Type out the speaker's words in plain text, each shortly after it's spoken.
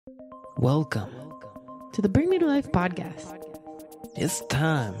Welcome to the Bring Me to Life podcast. It's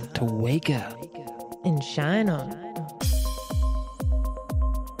time to wake up and shine on.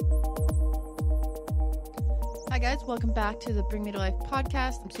 Hi guys, welcome back to the Bring Me to Life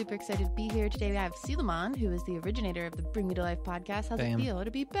podcast. I'm super excited to be here. Today we have Selomon, who is the originator of the Bring Me to Life podcast. How's it feel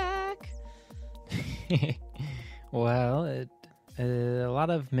to be back? Well, a lot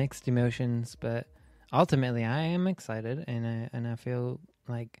of mixed emotions, but ultimately I am excited, and I feel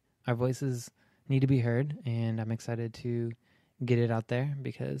like our voices need to be heard, and I'm excited to get it out there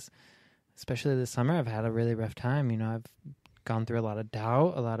because especially this summer I've had a really rough time. You know, I've gone through a lot of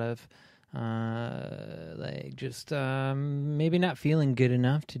doubt, a lot of maybe not feeling good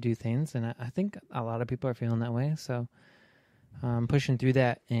enough to do things, and I think a lot of people are feeling that way. So I'm pushing through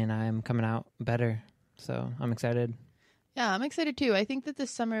that, and I'm coming out better. So I'm excited. Yeah, I'm excited too. I think that this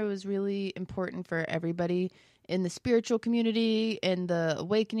summer was really important for everybody in the spiritual community, in the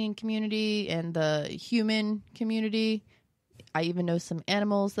awakening community, and the human community. I even know some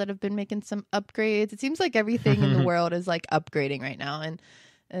animals that have been making some upgrades. It seems like everything in the world is like upgrading right now. And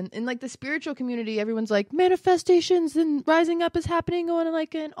in like the spiritual community, everyone's like manifestations and rising up is happening on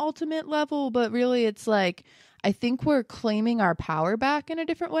like an ultimate level. But really it's like, I think we're claiming our power back in a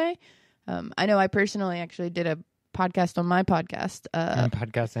different way. I know I personally actually did a podcast on my podcast.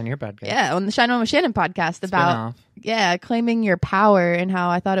 Podcast on your podcast. Yeah, on the Shannon and Shannon podcast about claiming your power, and how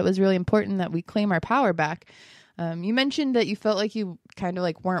I thought it was really important that we claim our power back. You mentioned that you felt like you kind of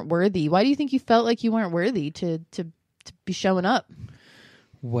like weren't worthy. Why do you think you felt like you weren't worthy to be showing up?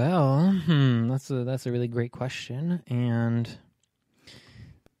 Well, that's a really great question, and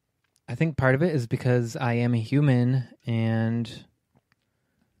I think part of it is because I am a human, and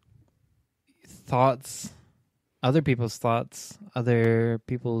other people's thoughts, other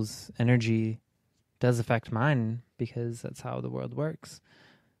people's energy does affect mine because that's how the world works.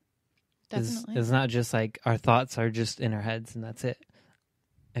 Definitely. It's not just like our thoughts are just in our heads and that's it.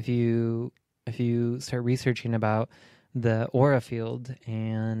 If you start researching about the aura field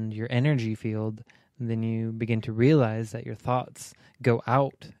and your energy field, then you begin to realize that your thoughts go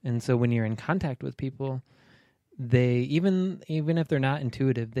out. And so when you're in contact with people, they even if they're not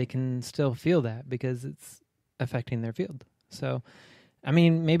intuitive, they can still feel that because it's affecting their field. So, I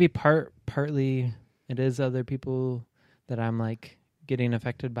mean, maybe partly it is other people that I'm like getting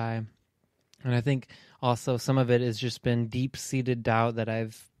affected by. And I think also some of it has just been deep-seated doubt that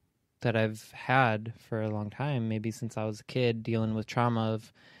I've had for a long time, maybe since I was a kid, dealing with trauma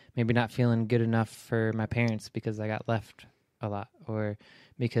of maybe not feeling good enough for my parents because I got left a lot, or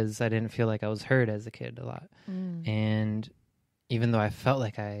because I didn't feel like I was heard as a kid a lot. And even though I felt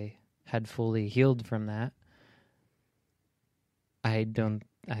like I had fully healed from that, I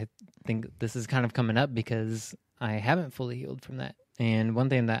think this is kind of coming up because I haven't fully healed from that. And one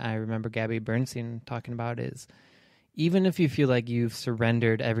thing that I remember Gabby Bernstein talking about is, even if you feel like you've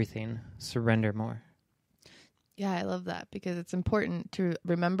surrendered everything, surrender more. Yeah, I love that because it's important to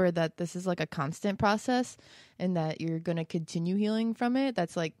remember that this is like a constant process and that you're going to continue healing from it.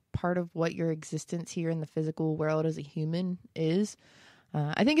 That's like part of what your existence here in the physical world as a human is.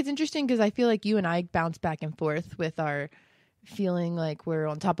 I think it's interesting because I feel like you and I bounce back and forth with our feeling like we're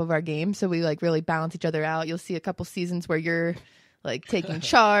on top of our game. So we like really balance each other out. You'll see a couple seasons where you're like taking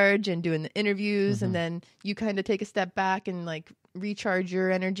charge and doing the interviews, and then you kind of take a step back and like recharge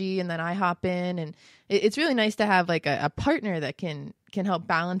your energy, and then I hop in, and it's really nice to have like a partner that can help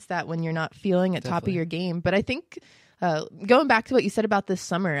balance that when you're not feeling at top of your game. But I think going back to what you said about this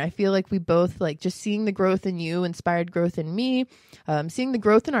summer, I feel like we both like just seeing the growth in you inspired growth in me, seeing the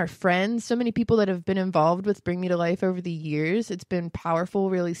growth in our friends, so many people that have been involved with Bring Me to Life over the years. It's been powerful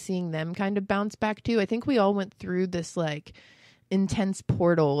really seeing them kind of bounce back too. I think we all went through this like intense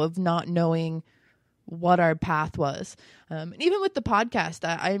portal of not knowing what our path was. And even with the podcast,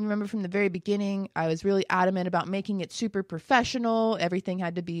 I remember from the very beginning, I was really adamant about making it super professional. Everything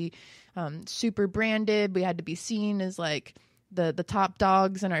had to be super branded. We had to be seen as like the top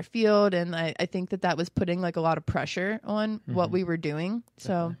dogs in our field. And I think that was putting like a lot of pressure on what we were doing.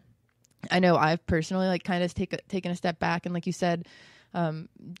 Definitely. So I know I've personally like kind of taken a step back. And like you said,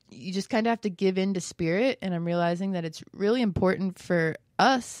 you just kind of have to give in to spirit. And I'm realizing that it's really important for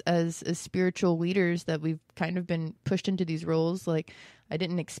us as spiritual leaders that we've kind of been pushed into these roles. Like, I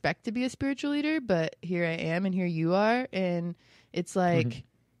didn't expect to be a spiritual leader, but here I am and here you are. And it's like,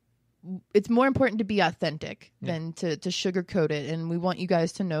 it's more important to be authentic than to sugarcoat it. And we want you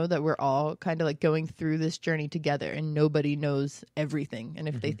guys to know that we're all kind of like going through this journey together, and nobody knows everything. And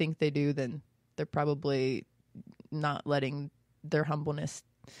if they think they do, then they're probably not letting their humbleness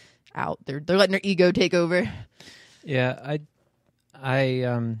out. They're letting their ego take over. Yeah,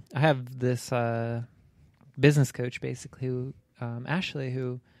 I have this business coach basically who Ashley,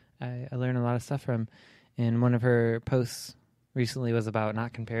 who I learn a lot of stuff from, and one of her posts recently was about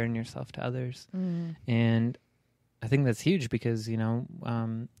not comparing yourself to others, and I think that's huge because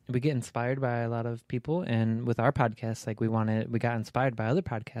we get inspired by a lot of people, and with our podcast, like we got inspired by other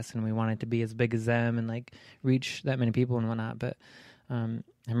podcasts, and we wanted to be as big as them and like reach that many people and whatnot. But I'm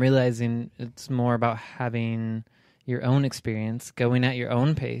realizing it's more about having your own experience, going at your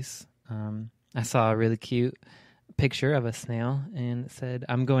own pace. I saw a really cute picture of a snail, and it said,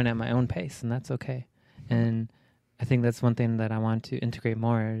 "I'm going at my own pace," and that's okay. And I think that's one thing that I want to integrate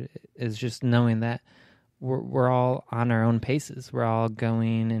more is just knowing that we're all on our own paces. We're all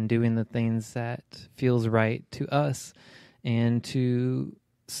going and doing the things that feels right to us, and to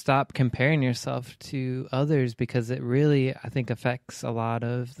stop comparing yourself to others, because it really, I think, affects a lot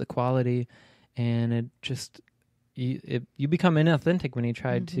of the quality, and it just, you become inauthentic when you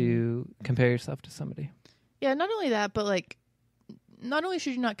try to compare yourself to somebody. Yeah, not only that, but like, not only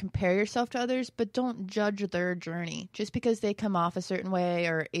should you not compare yourself to others, but don't judge their journey just because they come off a certain way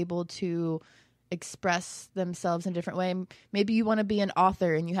or able to express themselves in a different way. Maybe you want to be an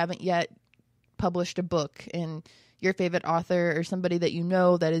author and you haven't yet published a book, and your favorite author or somebody that you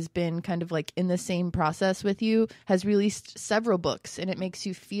know that has been kind of like in the same process with you has released several books, and it makes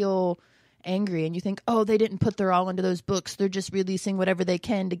you feel angry, and you think, oh, they didn't put their all into those books, they're just releasing whatever they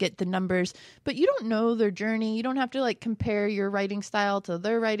can to get the numbers. But you don't know their journey. You don't have to like compare your writing style to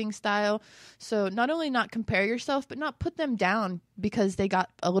their writing style. So not only not compare yourself, but not put them down because they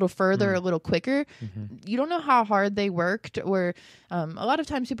got a little further, a little quicker. You don't know how hard they worked, or a lot of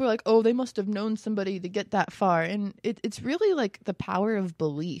times people are like, oh, they must have known somebody to get that far. And it's really like the power of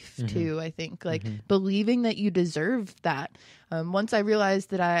belief too, I think, like believing that you deserve that. Once I realized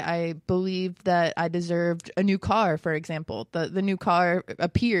that I believed that I deserved a new car, for example, the new car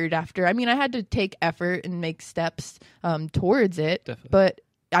appeared after, I had to take effort and make steps towards it. Definitely. But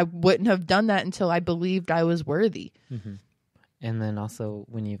I wouldn't have done that until I believed I was worthy. And then also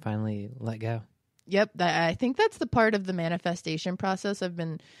when you finally let go. Yep. I think that's the part of the manifestation process I've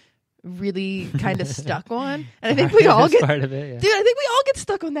been really kind of stuck on. And I think we all get part of it. Yeah. Dude, I think we all get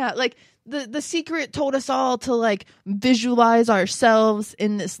stuck on that. Like the secret told us all to like visualize ourselves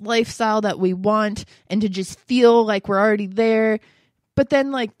in this lifestyle that we want and to just feel like we're already there. But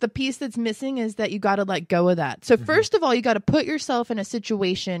then like the piece that's missing is that you got to let go of that. So first of all, you got to put yourself in a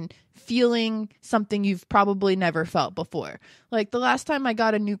situation feeling something you've probably never felt before. Like the last time I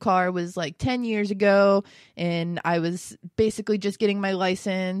got a new car was like 10 years ago, and I was basically just getting my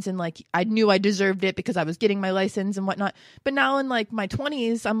license, and like I knew I deserved it because I was getting my license and whatnot. But now in like my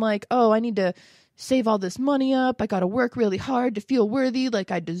 20s, I'm like, oh, I need to save all this money up. I got to work really hard to feel worthy, like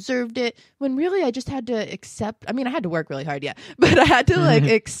I deserved it. When really I just had to accept, I had to work really hard, yeah, but I had to like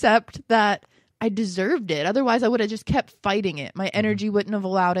accept that I deserved it. Otherwise I would have just kept fighting it. My energy wouldn't have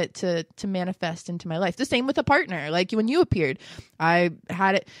allowed it to manifest into my life. The same with a partner. Like when you appeared, I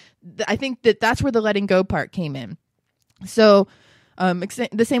had it. I think that's where the letting go part came in. So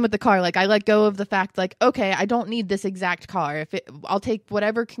the same with the car. Like I let go of the fact, like, okay, I don't need this exact car. I'll take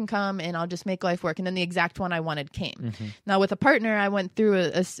whatever can come and I'll just make life work. And then the exact one I wanted came. Now with a partner, I went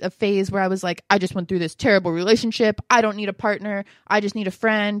through a phase where I was like, I just went through this terrible relationship. I don't need a partner. I just need a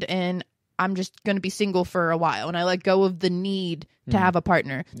friend, and I'm just going to be single for a while. And I let go of the need to have a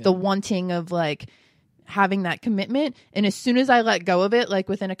partner, the wanting of like having that commitment. And as soon as I let go of it, like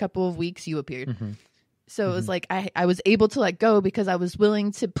within a couple of weeks, you appeared. So it was like I was able to let go because I was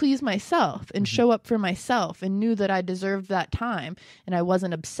willing to please myself and show up for myself, and knew that I deserved that time, and I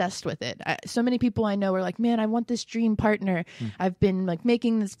wasn't obsessed with it. So many people I know are like, man, I want this dream partner. I've been like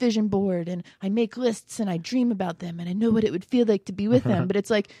making this vision board, and I make lists and I dream about them, and I know what it would feel like to be with them. But it's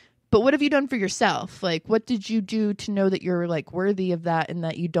like, but what have you done for yourself? Like, what did you do to know that you're like worthy of that and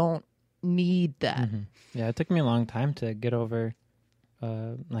that you don't need that? Yeah, it took me a long time to get over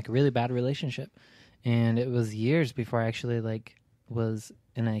like a really bad relationship. And it was years before I actually like was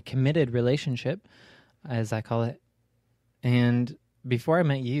in a committed relationship, as I call it. And before I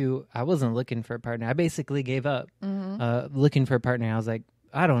met you, I wasn't looking for a partner. I basically gave up looking for a partner. I was like,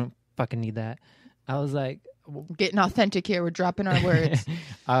 I don't fucking need that. I was like, getting authentic here. We're dropping our words.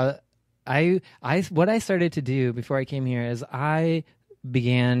 What I started to do before I came here is I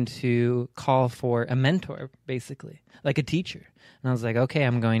began to call for a mentor, basically, like a teacher. And I was like, okay,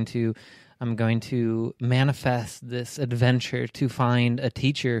 I'm going to manifest this adventure to find a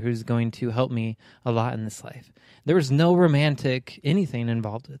teacher who's going to help me a lot in this life. There was no romantic anything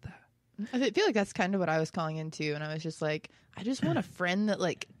involved with that. I feel like that's kind of what I was calling into, and I was just like, I just want a friend that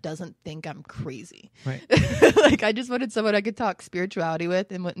like doesn't think I'm crazy. Right. Like I just wanted someone I could talk spirituality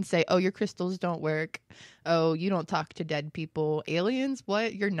with and wouldn't say, oh, your crystals don't work. Oh, you don't talk to dead people. Aliens?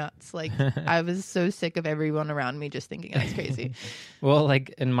 What? You're nuts. Like I was so sick of everyone around me just thinking I was crazy. Well,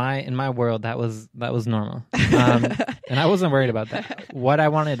 like in my world, that was normal. And I wasn't worried about that. What I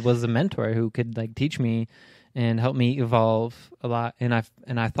wanted was a mentor who could like teach me and help me evolve a lot. And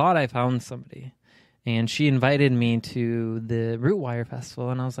I thought I found somebody. And she invited me to the Root Wire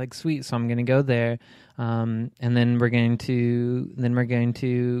Festival, and I was like, "Sweet!" So I'm going to go there, and then I'm going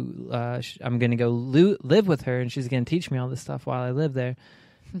to go live with her, and she's going to teach me all this stuff while I live there.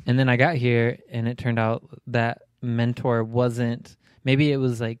 And then I got here, and it turned out that mentor wasn't. Maybe it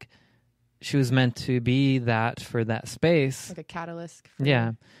was like she was meant to be that for that space, like a catalyst.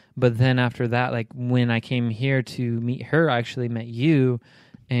 Yeah, but then after that, like when I came here to meet her, I actually met you.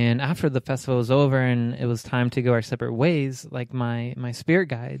 And after the festival was over and it was time to go our separate ways, like my spirit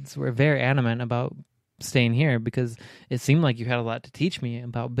guides were very adamant about staying here because it seemed like you had a lot to teach me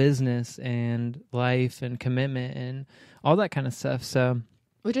about business and life and commitment and all that kind of stuff. So,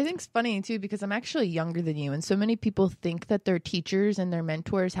 which I think is funny too, because I'm actually younger than you. And so many people think that their teachers and their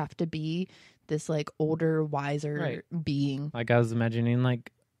mentors have to be this like older, wiser being. Like I was imagining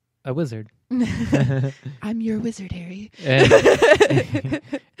like a wizard. I'm your wizard, Harry.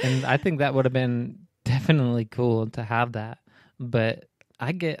 And I think that would have been definitely cool to have that. But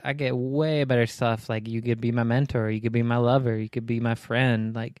I get way better stuff. Like you could be my mentor, you could be my lover, you could be my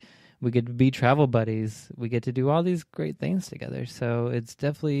friend. Like we could be travel buddies. We get to do all these great things together. So it's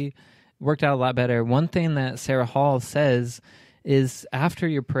definitely worked out a lot better. One thing that Sarah Hall says is after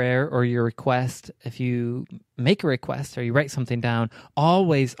your prayer or your request, if you make a request or you write something down,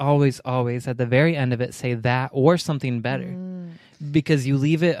 always, always, always at the very end of it, say that or something better. Because you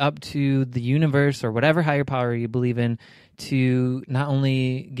leave it up to the universe or whatever higher power you believe in to not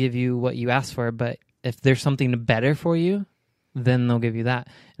only give you what you asked for, but if there's something better for you, then they'll give you that.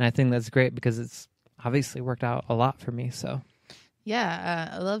 And I think that's great because it's obviously worked out a lot for me. So. Yeah,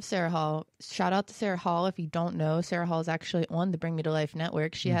 I love Sarah Hall. Shout out to Sarah Hall. If you don't know, Sarah Hall is actually on the Bring Me to Life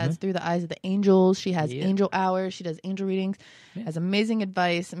network. She has Through the Eyes of the Angels. She has Angel Hours. She does angel readings. Has amazing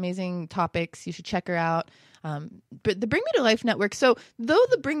advice, amazing topics. You should check her out. But the Bring Me to Life network. So though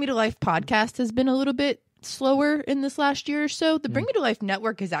the Bring Me to Life podcast has been a little bit slower in this last year or so, the Bring Me to Life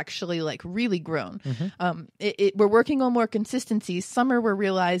network has actually like really grown. We're working on more consistency. Summer, we're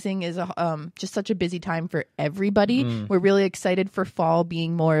realizing, is just such a busy time for everybody. We're really excited for fall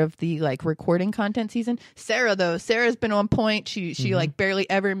being more of the like recording content season. Sarah's been on point. She like barely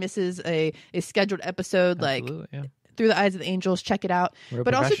ever misses a scheduled episode. Absolutely, like Through the Eyes of the Angels, check it out. We're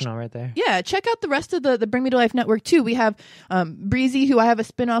professional right there. Yeah, check out the rest of the Bring Me to Life network too. We have Breezy, who I have a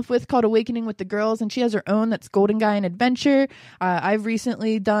spinoff with called Awakening with the Girls, and she has her own that's Golden Guy and Adventure. I've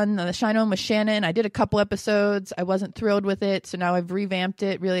recently done the Shine On with Shannon. I did a couple episodes. I wasn't thrilled with it, so now I've revamped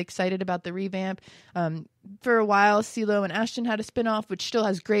it. Really excited about the revamp. For a while, CeeLo and Ashton had a spinoff, which still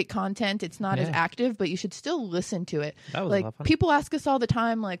has great content. It's not as active, but you should still listen to it. That was like a lot of fun. People ask us all the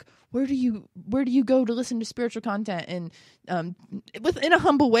time, like, where do you go to listen to spiritual content? And within a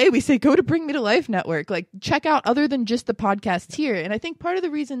humble way, we say, go to Bring Me to Life network. Like, check out other than just the podcast here. And I think part of the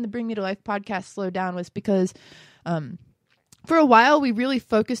reason the Bring Me to Life podcast slowed down was because for a while we really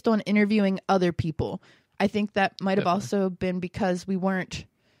focused on interviewing other people. I think that might have also been because we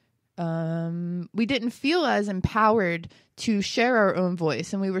didn't feel as empowered to share our own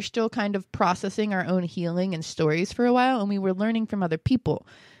voice, and we were still kind of processing our own healing and stories for a while, and we were learning from other people.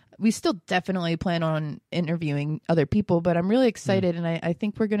 We still definitely plan on interviewing other people, but I'm really excited, and I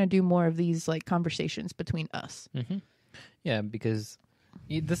think we're going to do more of these like conversations between us. Yeah, because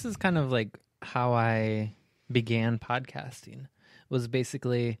this is kind of like how I began podcasting, was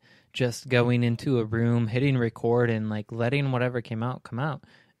basically just going into a room, hitting record, and like letting whatever came out come out.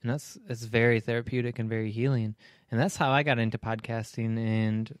 And it's very therapeutic and very healing. And that's how I got into podcasting.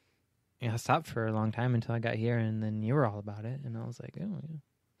 And I stopped for a long time until I got here. And then you were all about it. And I was like, oh, yeah.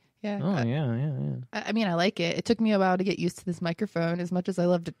 Yeah. Oh, yeah. I mean, I like it. It took me a while to get used to this microphone. As much as I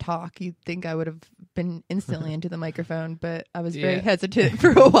love to talk, you'd think I would have been instantly into the microphone. But I was very hesitant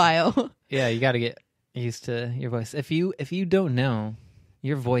for a while. Yeah, you got to get used to your voice. If you don't know,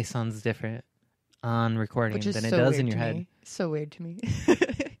 your voice sounds different on recording than it does in your head. So weird to me.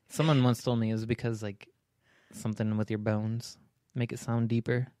 Someone once told me it was because like something with your bones make it sound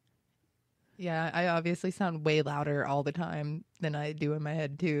deeper. Yeah, I obviously sound way louder all the time than I do in my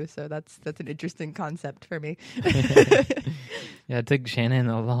head too. So that's an interesting concept for me. Yeah, it took Shannon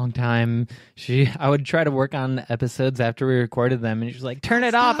a long time. I would try to work on episodes after we recorded them, and she's like, "Turn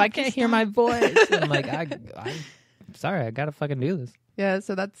it off! I can't hear my voice." And I'm like, I'm sorry, I gotta fucking do this. Yeah,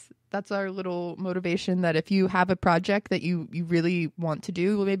 so that's our little motivation, that if you have a project that you really want to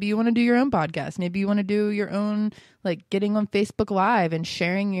do, well, maybe you want to do your own podcast, maybe you want to do your own, like getting on Facebook Live and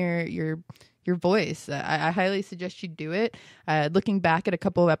sharing your voice. I highly suggest you do it. Looking back at a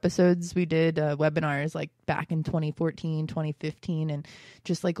couple of episodes, we did webinars like back in 2014, 2015, and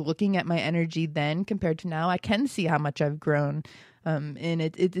just like looking at my energy then compared to now, I can see how much I've grown. And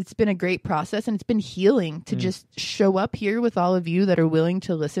it's been a great process, and it's been healing to just show up here with all of you that are willing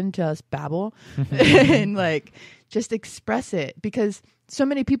to listen to us babble and like just express it, because so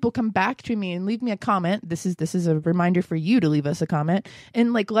many people come back to me and leave me a comment. This is a reminder for you to leave us a comment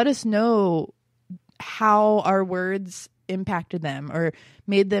and like let us know how our words impacted them or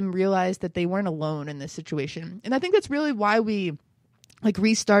made them realize that they weren't alone in this situation. And I think that's really why we like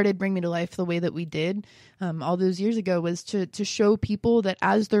restarted Bring Me to Life the way that we did all those years ago, was to show people that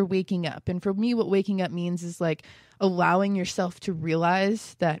as they're waking up. And for me, what waking up means is like allowing yourself to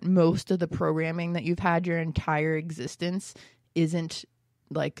realize that most of the programming that you've had your entire existence isn't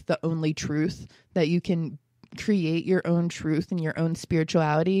like the only truth, that you can create your own truth and your own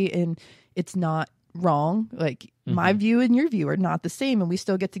spirituality, and it's not wrong. Like my view and your view are not the same, and we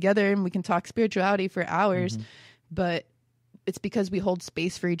still get together and we can talk spirituality for hours, but it's because we hold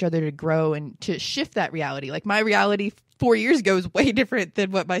space for each other to grow and to shift that reality. Like my reality 4 years ago is way different than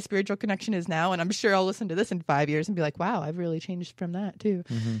what my spiritual connection is now. And I'm sure I'll listen to this in 5 years and be like, wow, I've really changed from that too.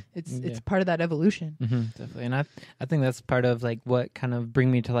 It's part of that evolution. Definitely. And I think that's part of like what kind of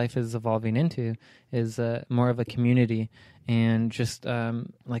Bring Me to Life is evolving into, is more of a community and just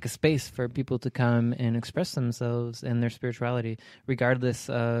like a space for people to come and express themselves and their spirituality, regardless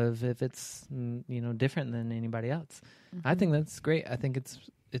of if it's, different than anybody else. I think that's great. I think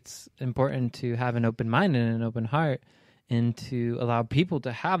it's important to have an open mind and an open heart, and to allow people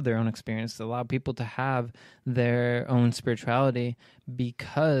to have their own experience, to allow people to have their own spirituality,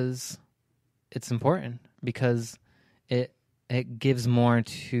 because it's important, because it gives more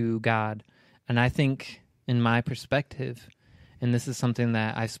to God. And I think, in my perspective, and this is something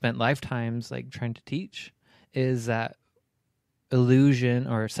that I spent lifetimes like trying to teach, is that illusion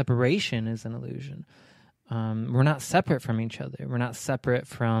or separation is an illusion. We're not separate from each other. We're not separate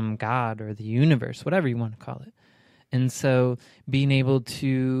from God or the universe, whatever you want to call it. And so being able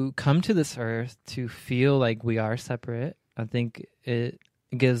to come to this earth to feel like we are separate, I think it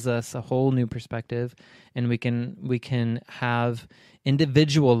gives us a whole new perspective, and we can have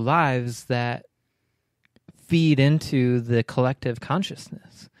individual lives that feed into the collective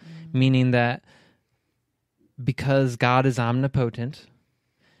consciousness, meaning that because God is omnipotent,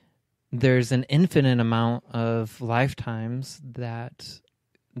 there's an infinite amount of lifetimes that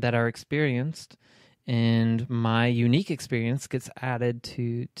are experienced, and my unique experience gets added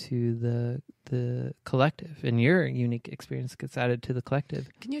to the collective, and your unique experience gets added to the collective.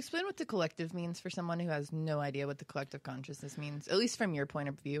 Can you explain what the collective means for someone who has no idea what the collective consciousness means, at least from your point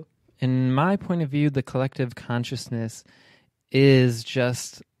of view? In my point of view, the collective consciousness is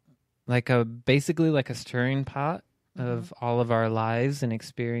just like basically like a stirring pot of all of our lives and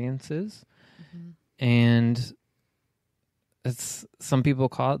experiences. And it's, some people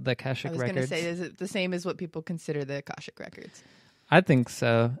call it the Akashic Records. I was going to say, is it the same as what people consider the Akashic Records? I think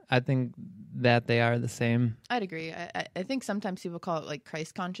so. I think that they are the same. I'd agree. I think sometimes people call it like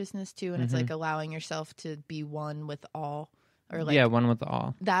Christ consciousness too, and it's like allowing yourself to be one with all, or like one with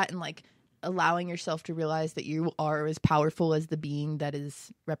all. That, and like allowing yourself to realize that you are as powerful as the being that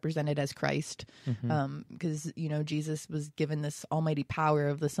is represented as Christ. Because, Jesus was given this almighty power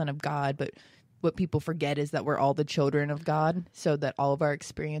of the Son of God, but what people forget is that we're all the children of God, so that all of our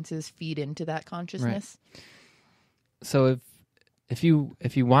experiences feed into that consciousness. Right. So if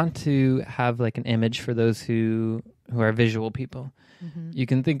you want to have like an image for those who are visual people, you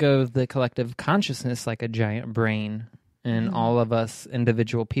can think of the collective consciousness like a giant brain. And all of us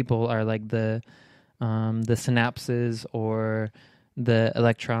individual people are like the synapses or the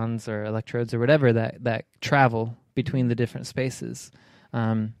electrons or electrodes or whatever that travel between the different spaces.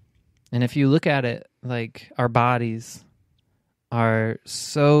 And if you look at it, like our bodies are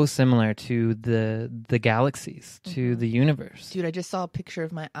so similar to the galaxies, to the universe. Dude, I just saw a picture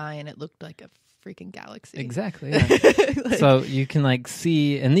of my eye and it looked like a freaking galaxy. Exactly. Yeah. Like, so you can like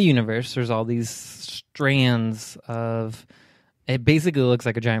see in the universe, there's all these strands of. It basically looks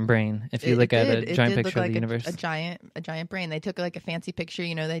like a giant brain if you look at a giant picture of the universe. A giant brain. They took like a fancy picture.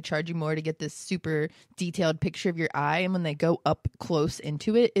 They charge you more to get this super detailed picture of your eye, and when they go up close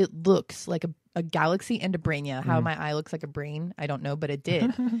into it, it looks like a galaxy and a brain. Yeah, how my eye looks like a brain, I don't know, but it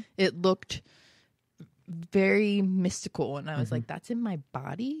did. It looked very mystical, and I was like, that's in my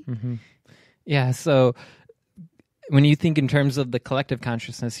body? Yeah, so when you think in terms of the collective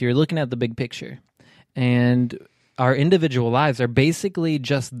consciousness, you're looking at the big picture. And our individual lives are basically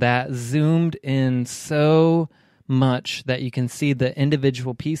just that, zoomed in so much that you can see the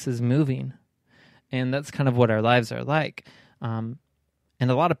individual pieces moving. And that's kind of what our lives are like. And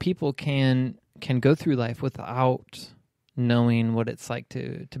a lot of people can go through life without knowing what it's like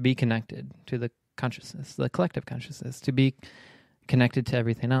to be connected to the consciousness, the collective consciousness, to be connected to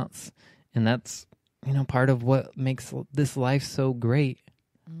everything else. And that's, part of what makes this life so great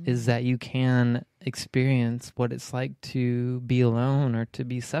is that you can experience what it's like to be alone or to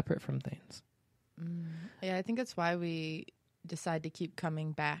be separate from things. Yeah, I think that's why we decide to keep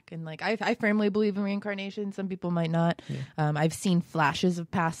coming back. And like, I firmly believe in reincarnation. Some people might not. Yeah. I've seen flashes of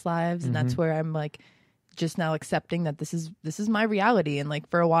past lives, and that's where I'm like, just now accepting that this is my reality. And like,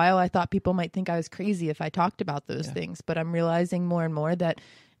 for a while I thought people might think I was crazy if I talked about those things, but I'm realizing more and more that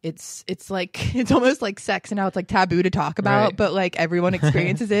it's like, it's almost like sex, and now it's like taboo to talk about, but like everyone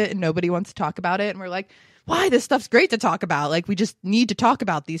experiences it and nobody wants to talk about it. And we're like, why? This stuff's great to talk about. Like, we just need to talk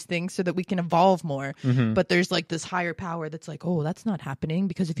about these things so that we can evolve more. But there's like this higher power that's like, oh, that's not happening,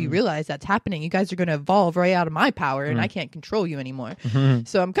 because if you realize that's happening, you guys are going to evolve right out of my power, and I can't control you anymore.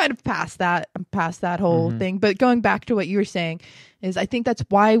 So I'm kind of past that. I'm past that whole thing. But going back to what you were saying is, I think that's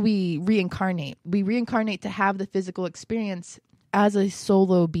why we reincarnate. We reincarnate to have the physical experience as a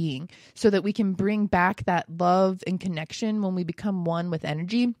solo being, so that we can bring back that love and connection when we become one with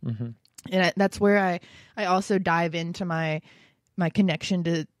energy. And that's where I also dive into my connection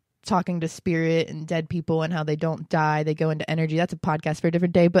to talking to spirit and dead people and how they don't die, they go into energy. That's a podcast for a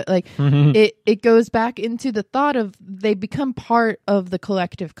different day, but like it goes back into the thought of they become part of the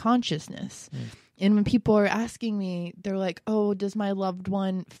collective consciousness. And when people are asking me, they're like, oh, does my loved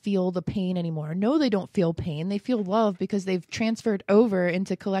one feel the pain anymore? No, they don't feel pain. They feel love, because they've transferred over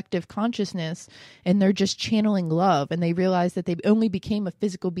into collective consciousness, and they're just channeling love. And they realize that they only became a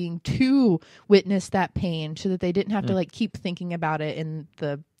physical being to witness that pain, so that they didn't have to like keep thinking about it in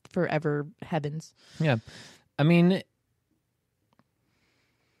the forever heavens. Yeah. I mean,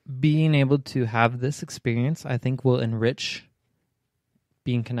 being able to have this experience, I think, will enrich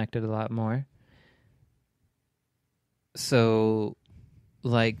being connected a lot more. So,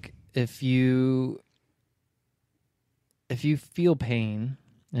 like, if you feel pain,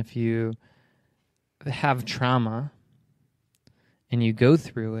 if you have trauma, and you go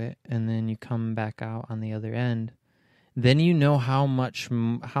through it, and then you come back out on the other end, then you know how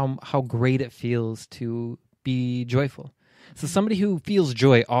great it feels to be joyful. So somebody who feels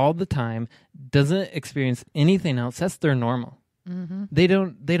joy all the time doesn't experience anything else. That's their normal. They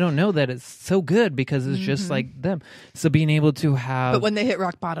don't know that it's so good, because it's just like them. So being able to have, but when they hit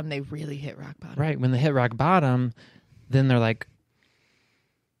rock bottom, they really hit rock bottom. Right. When they hit rock bottom, then they're like,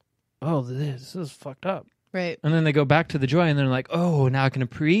 oh, this is fucked up. Right. And then they go back to the joy, and they're like, oh, now I can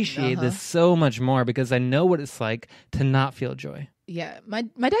appreciate this so much more, because I know what it's like to not feel joy. Yeah, my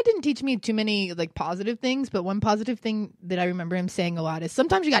dad didn't teach me too many like positive things, but one positive thing that I remember him saying a lot is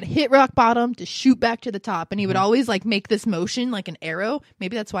sometimes you got to hit rock bottom to shoot back to the top. And he would always like make this motion like an arrow.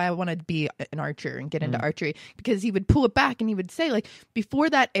 Maybe that's why I wanted to be an archer and get into archery, because he would pull it back and he would say, like, before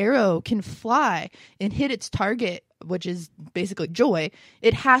that arrow can fly and hit its target, which is basically joy,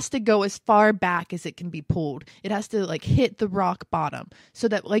 it has to go as far back as it can be pulled. It has to like hit the rock bottom, so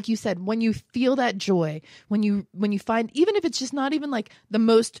that, like you said, when you feel that joy, when you find, even if it's just not even like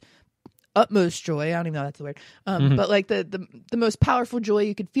the utmost joy, I don't even know if that's the word, but like the most powerful joy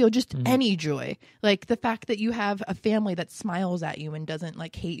you could feel, just any joy, like the fact that you have a family that smiles at you and doesn't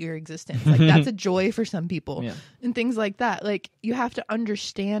like hate your existence, like that's a joy for some people. And things like that. Like, you have to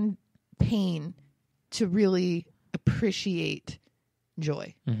understand pain to really appreciate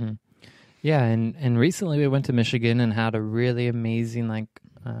joy. Yeah, and recently we went to Michigan and had a really amazing like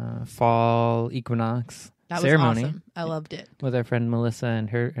fall equinox ceremony. Was awesome. I loved it. With our friend Melissa and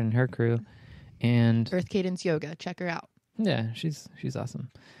her crew, and Earth Cadence Yoga. Check her out. Yeah, she's awesome.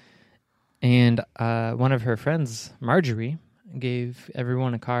 And one of her friends, Marjorie, gave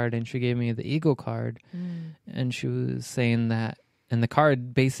everyone a card, and she gave me the Eagle card, and she was saying that, and the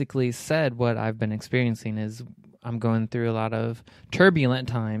card basically said what I've been experiencing is I'm going through a lot of turbulent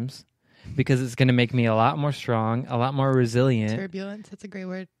times, because it's going to make me a lot more strong, a lot more resilient. Turbulence, that's a great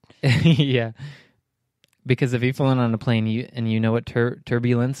word. Yeah. Because if you've flown on a plane and you know what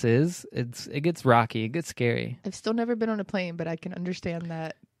turbulence is, it gets rocky, it gets scary. I've still never been on a plane, but I can understand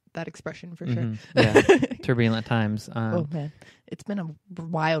that expression for sure. Yeah, turbulent times. Oh man, it's been a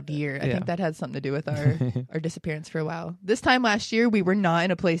wild year. I think that had something to do with our disappearance for a while. This time last year, we were not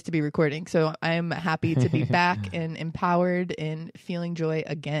in a place to be recording, so I am happy to be back and empowered and feeling joy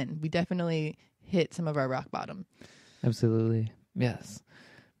again. We definitely hit some of our rock bottom. Absolutely, yes,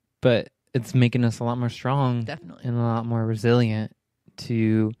 but it's making us a lot more strong, definitely, and a lot more resilient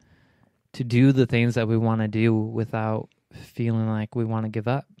to do the things that we want to do without feeling like we want to give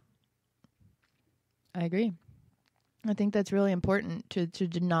up. I agree. I think that's really important to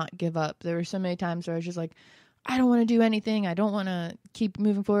not give up. There were so many times where I was just like, I don't want to do anything. I don't want to keep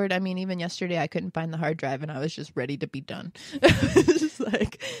moving forward. I mean, even yesterday I couldn't find the hard drive and I was just ready to be done. Just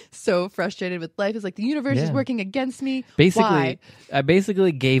like so frustrated with life. It's like the universe is working against me. Basically, I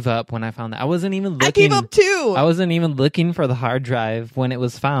basically gave up when I found that. I wasn't even looking. I gave up too. I wasn't even looking for the hard drive when it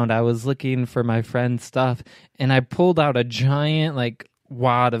was found. I was looking for my friend's stuff, and I pulled out a giant like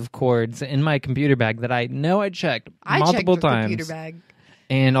wad of cords in my computer bag that I know I checked multiple times. Computer bag.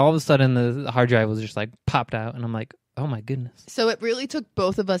 And all of a sudden, the hard drive was just like popped out, and I'm like, oh my goodness. So it really took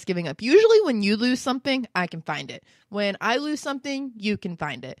both of us giving up. Usually when you lose something, I can find it. When I lose something, you can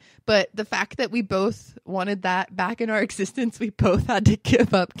find it. But the fact that we both wanted that back in our existence, we both had to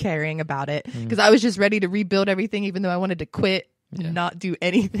give up caring about it. Because I was just ready to rebuild everything, even though I wanted to quit and not do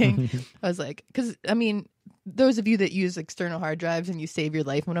anything. I was like, because, I mean, those of you that use external hard drives and you save your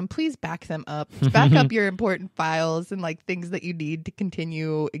life with them, please back them up. Back up your important files and like things that you need to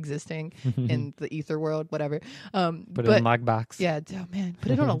continue existing in the ether world, whatever. Put it in lockbox. Yeah. Oh man,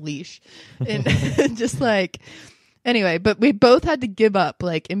 put it on a leash. And just like, anyway, but we both had to give up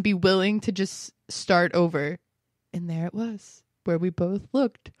like and be willing to just start over. And there it was, where we both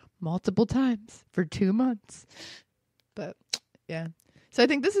looked multiple times for 2 months. But yeah. So I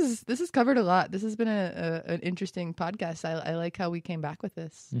think this is covered a lot. This has been an interesting podcast. I like how we came back with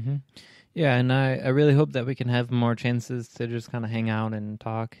this. Mm-hmm. Yeah, and I really hope that we can have more chances to just kind of hang out and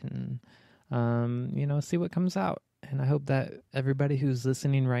talk and, see what comes out. And I hope that everybody who's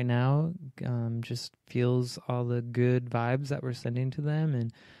listening right now just feels all the good vibes that we're sending to them.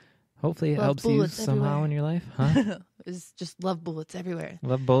 And hopefully it helps you somehow in your life. Huh? It's just love bullets everywhere.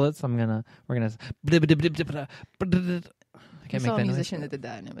 Love bullets. We're going to... I saw a musician that did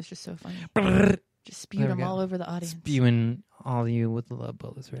that, and it was just so funny. Just spewed them all over the audience. Spewing all you with the love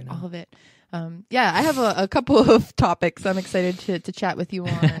bullets right now. All of it. Yeah, I have a couple of topics I'm excited to chat with you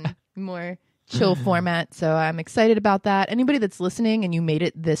on. More chill format, so I'm excited about that. Anybody that's listening and you made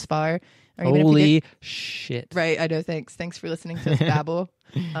it this far, holy shit! Right, I know. Thanks for listening to us babble.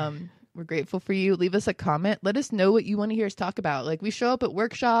 We're grateful for you. Leave us a comment. Let us know what you want to hear us talk about. Like, we show up at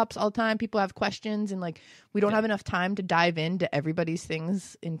workshops all the time. People have questions, and like, we don't have enough time to dive into everybody's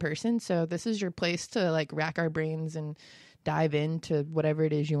things in person. So this is your place to like rack our brains and dive into whatever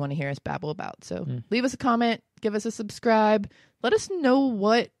it is you want to hear us babble about. So leave us a comment, give us a subscribe. Let us know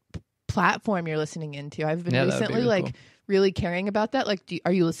what platform you're listening into. I've been recently really cool. Really caring about that. Like,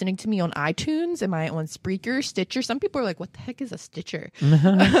 are you listening to me on iTunes? Am I on Spreaker, Stitcher? Some people are like, what the heck is a Stitcher?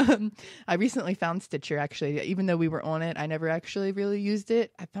 I recently found Stitcher, actually. Even though we were on it, I never actually really used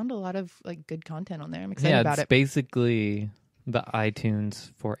it. I found a lot of like good content on there. I'm excited about it. Yeah, it's basically the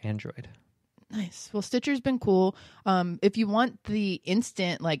iTunes for Android. Nice. Well, Stitcher's been cool. If you want the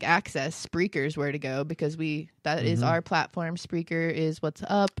instant like access, Spreaker's where to go, because that is our platform. Spreaker is what's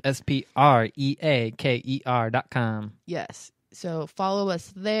up. SPREAKER.com. Yes. So follow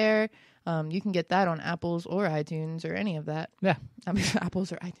us there. You can get that on Apples or iTunes or any of that. Yeah. I mean,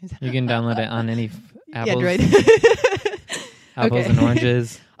 Apples or iTunes. You can download it on any Apples. Android. Apples and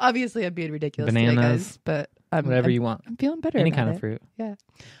oranges. Obviously, I'm being ridiculous bananas, today, guys, but whatever you want. I'm feeling better. Any about kind it. of fruit. Yeah.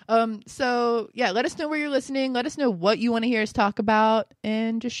 So yeah, let us know where you're listening. Let us know what you want to hear us talk about,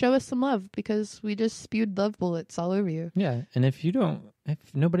 and just show us some love, because we just spewed love bullets all over you. Yeah, and if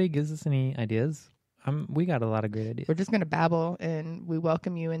nobody gives us any ideas, we got a lot of great ideas. We're just gonna babble, and we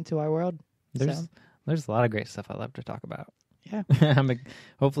welcome you into our world. There's a lot of great stuff I love to talk about. Yeah.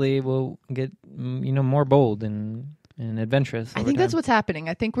 Hopefully we'll get more bold and adventurous. I think that's what's happening.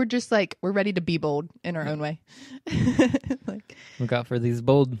 I think we're just like, we're ready to be bold in our own way. Like, look out for these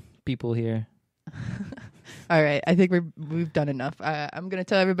bold people here. All right. I think we've done enough. I'm going to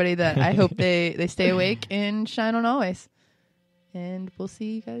tell everybody that I hope they stay awake and shine on always. And we'll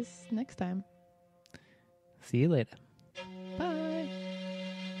see you guys next time. See you later. Bye.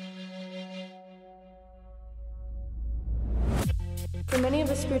 For many of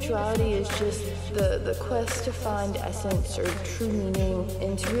us, spirituality is just the quest to find essence or true meaning,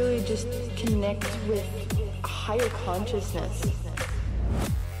 and to really just connect with a higher consciousness.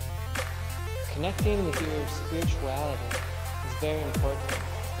 Connecting with your spirituality is very important.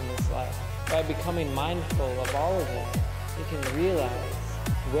 in this life. By becoming mindful of all of that, you can realize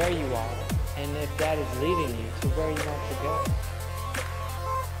where you are and if that is leading you to where you want to go.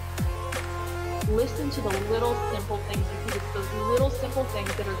 Listen to the little simple things, because it's those little simple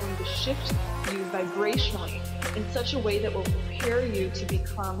things that are going to shift you vibrationally in such a way that will prepare you to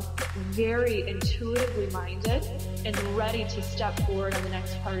become very intuitively minded and ready to step forward on the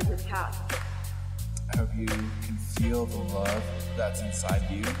next part of your path. I hope you can feel the love that's inside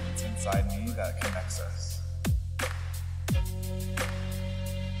you, it's inside me, that connects us.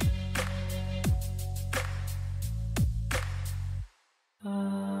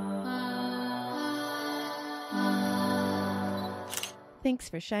 Thanks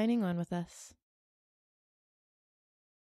for shining on with us.